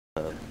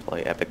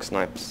Play epic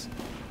snipes.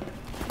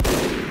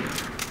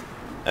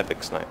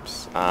 Epic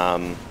snipes.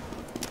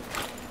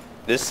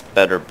 This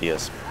better be a...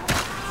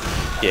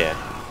 Yeah.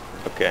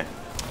 Okay.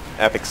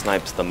 Epic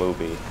Snipes the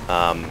movie.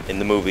 In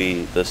the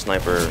movie, the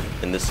sniper,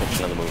 in this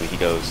section of the movie, he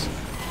goes...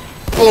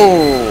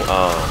 Boom!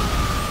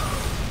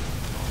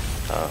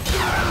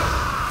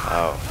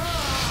 Oh.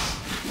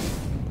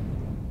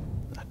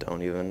 I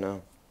don't even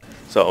know.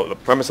 So, the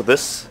premise of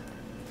this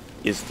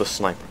is the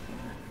sniper.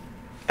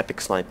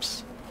 Epic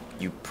Snipes.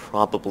 You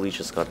probably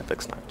just got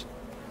epic sniped.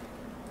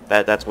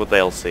 That's what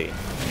they'll see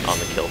on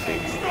the kill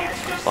feed.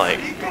 Like,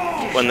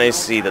 when they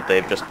see that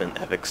they've just been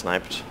epic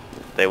sniped,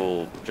 they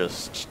will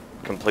just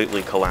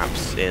completely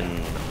collapse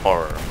in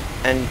horror.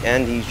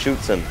 And he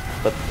shoots him,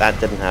 but that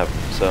didn't happen.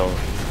 So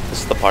this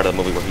is the part of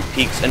the movie where he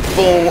peeks and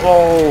boom!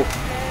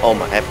 Oh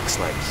my, epic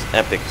snipes,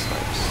 epic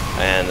snipes.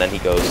 And then he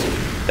goes,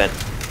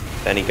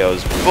 then he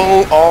goes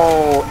boom!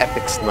 Oh,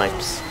 epic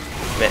snipes,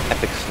 man,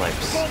 epic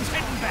snipes,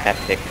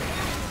 epic.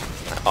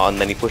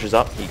 And then he pushes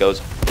up. He goes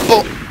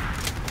boom!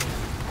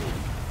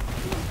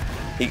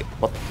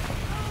 What?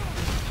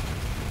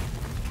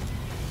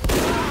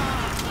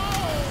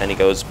 And he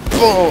goes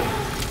boom!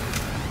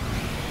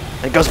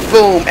 And he goes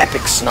boom!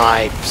 Epic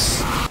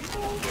snipes!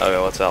 Okay,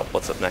 what's up?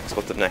 What's up next?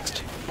 What's up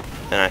next?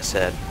 And I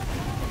said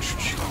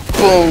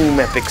boom!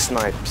 Epic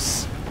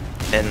snipes!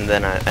 And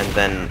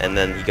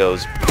then he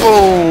goes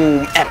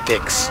boom!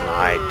 Epic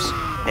snipes!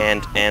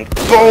 And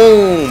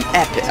boom!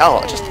 Epic!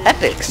 Oh, just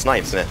epic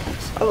snipes, man!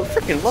 I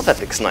freaking love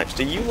epic snipes.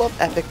 Do you love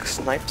epic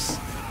snipes?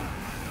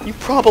 You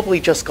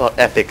probably just got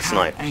epic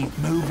sniped. Ain't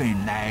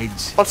moving,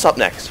 lads. What's up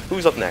next?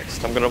 Who's up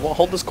next? I'm gonna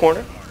hold this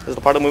corner. This is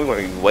the part of the movie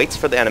where he waits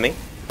for the enemy.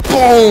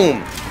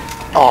 Boom!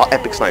 Oh,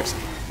 epic snipes.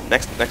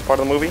 Next part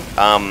of the movie.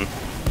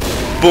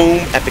 Boom!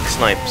 Epic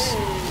snipes.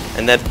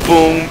 And then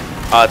boom!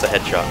 Oh, it's a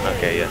headshot.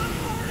 Okay, yeah.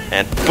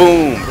 And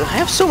boom! I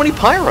have so many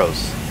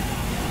pyros.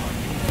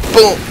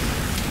 Boom!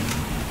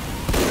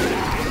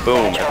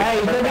 Boom!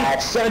 Hey,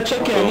 that's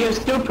chicken. You're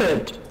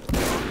stupid.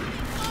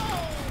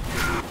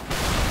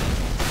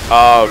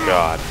 Oh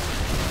god.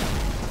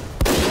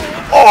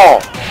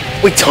 Oh!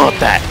 We taunt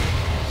that!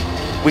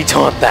 We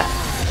taunt that!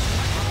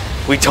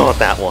 We taunt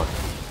that one.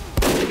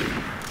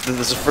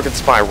 There's a freaking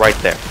spy right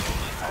there.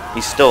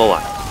 He's still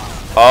alive.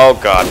 Oh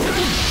god.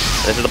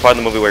 This is the part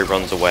of the movie where he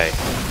runs away.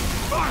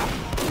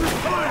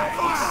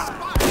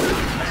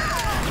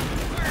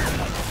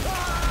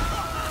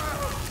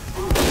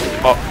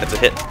 Oh, it's a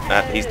hit.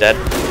 He's dead.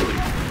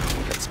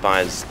 That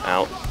spy's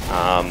out.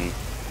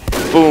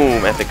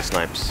 Boom! Epic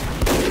snipes.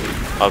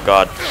 Oh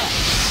god.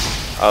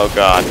 Oh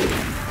god.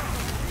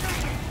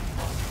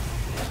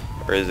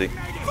 Where is he?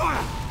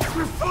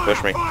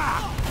 Push me.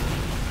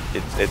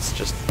 It's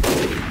just...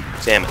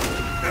 Damn it.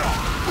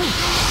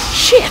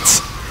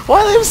 Shit!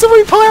 Why do they have so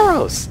many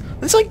pyros?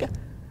 There's like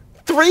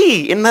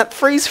 3 in that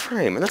freeze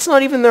frame, and that's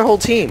not even their whole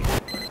team.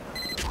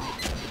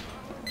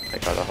 I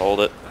gotta hold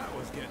it.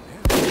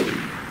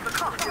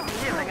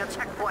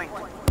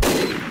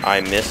 I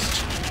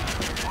missed.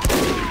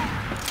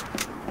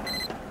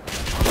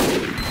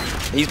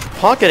 He's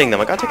pocketing them.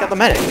 I gotta take out the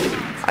medic.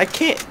 I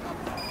can't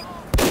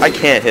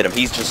hit him.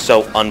 He's just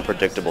so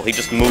unpredictable. He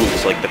just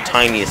moves like the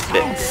tiniest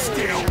bit.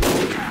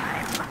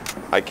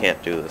 I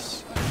can't do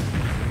this.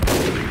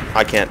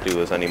 I can't do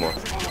this anymore.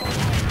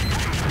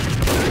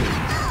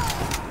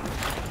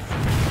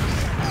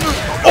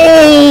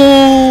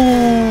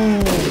 Oh!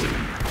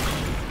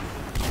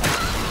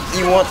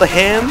 You want the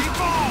ham?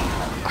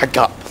 I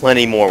got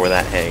plenty more where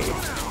that ham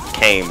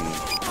came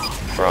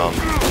from.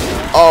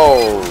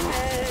 Oh!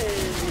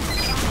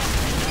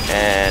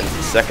 And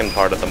second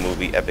part of the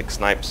movie, Epic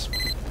Snipes.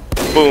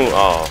 Boom!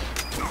 Oh,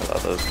 I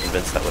was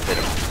convinced that would hit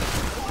him.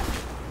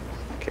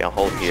 Okay, I'll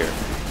hold here.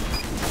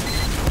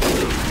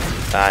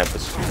 I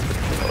was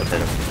that would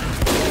hit him.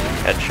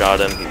 Headshot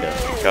him, he's gonna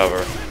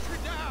recover.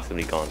 He's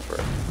gonna be gone for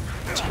a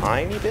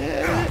tiny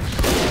bit.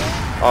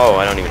 Oh,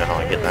 I don't even know how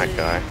I hit that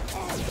guy.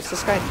 What's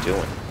this guy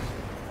doing?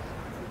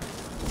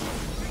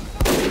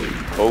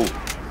 Oh,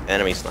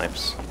 enemy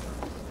snipes.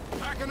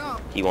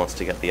 He wants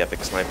to get the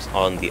epic snipes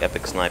on the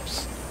epic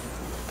snipes.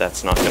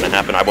 That's not gonna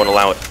happen. I won't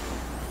allow it.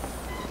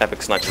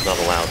 Epic snipes is not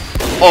allowed.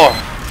 Oh!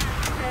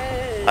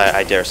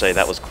 I dare say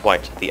that was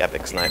quite the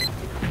epic snipe.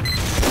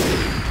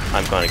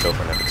 I'm going to go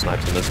for an epic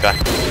snipes in this guy.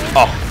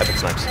 Oh! Epic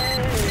snipes.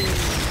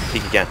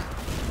 Peek again.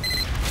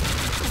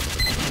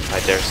 I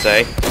dare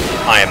say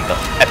I am the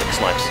epic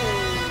snipes.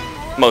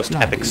 Most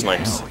epic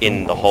snipes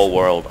in the whole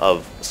world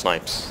of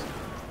snipes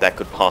that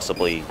could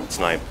possibly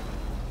snipe.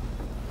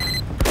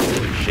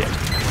 Shit.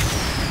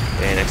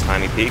 Okay, next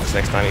time he peeks,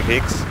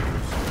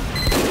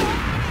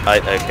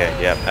 okay,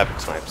 yeah, epic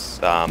snipes.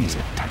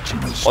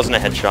 Wasn't a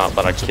headshot,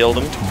 but I killed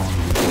him.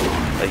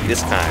 Like,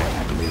 this guy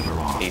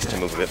needs to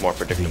move a bit more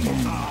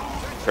predictably.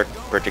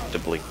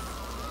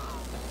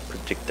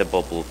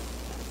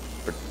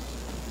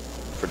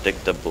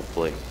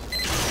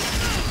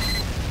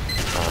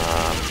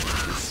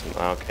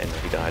 Okay, no,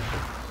 he died.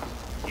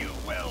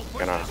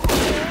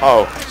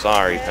 Oh,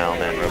 sorry, pal,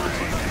 man.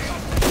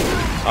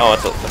 Oh,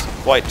 that's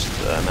quite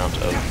the amount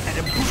of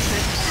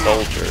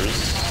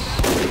soldiers.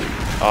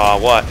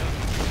 What?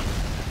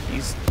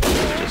 He's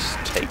just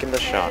taking the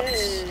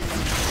shots.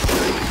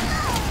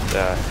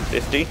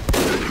 50.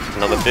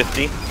 Another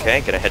 50.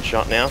 Okay, get a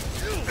headshot now.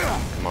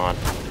 Come on.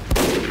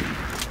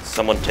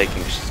 Someone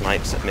taking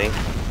snipes at me.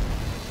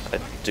 I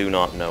do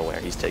not know where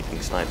he's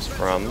taking snipes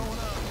from.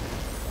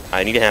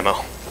 I need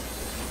ammo.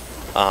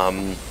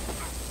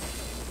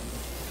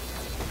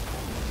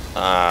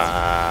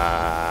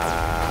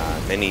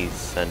 Mini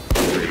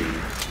sentry.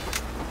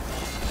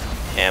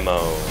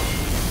 Ammo.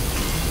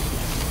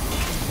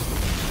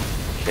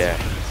 Okay.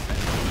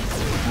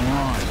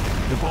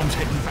 The bomb's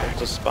hitting back.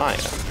 It's a spy.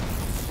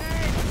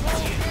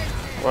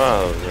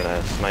 Whoa,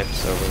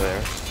 snipes over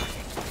there.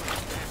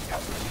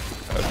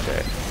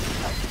 Okay.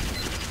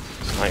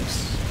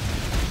 Snipes.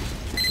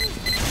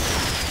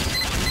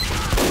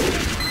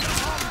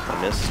 I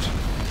missed.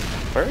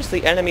 Where's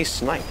the enemy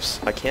snipes?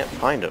 I can't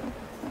find him.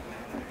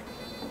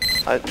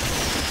 I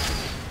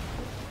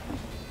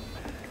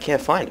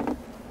can't find him.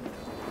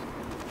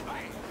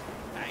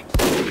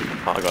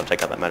 Oh, I gotta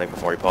take out that medic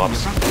before he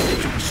pops.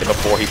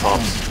 Before he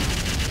pops.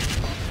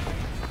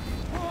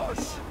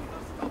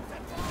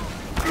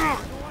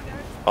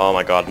 Oh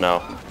my god, no.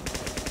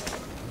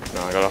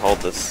 No, I gotta hold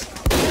this.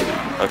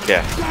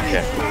 Okay,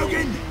 okay.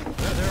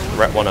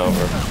 Ret one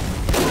over.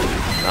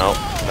 No,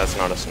 that's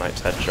not a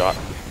snipes headshot.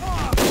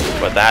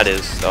 But that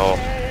is, so...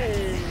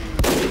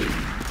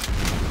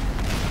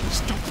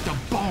 Stop the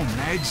bomb,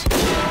 lads.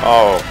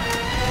 Oh.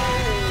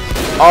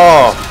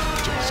 Oh!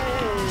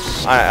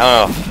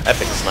 Oh,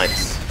 epic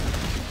snipes.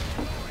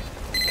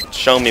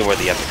 Show me where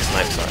the epic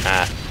snipes are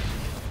at.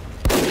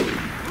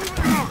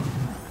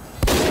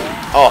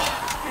 Oh!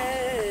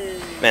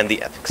 Man,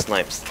 the epic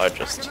snipes are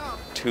just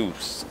too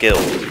skilled.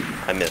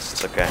 I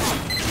missed, okay.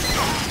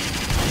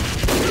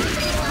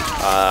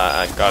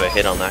 I got a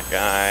hit on that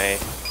guy.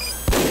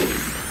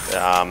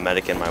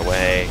 Medic in my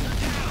way.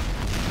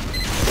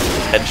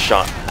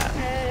 Headshot.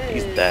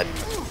 He's dead.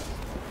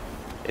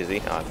 Is he?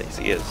 Oh, I think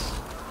he is.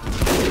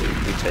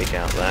 We take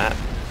out that.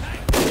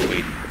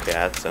 Okay,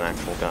 that's an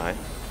actual guy.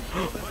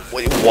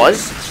 Wait, it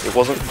was? It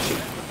wasn't?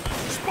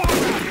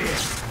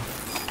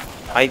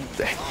 I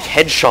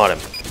headshot him.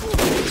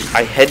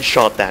 I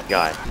headshot that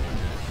guy.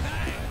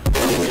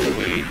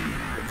 Wait,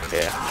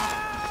 okay.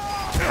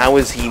 How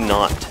is he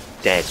not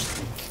dead?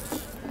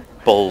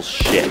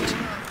 Bullshit.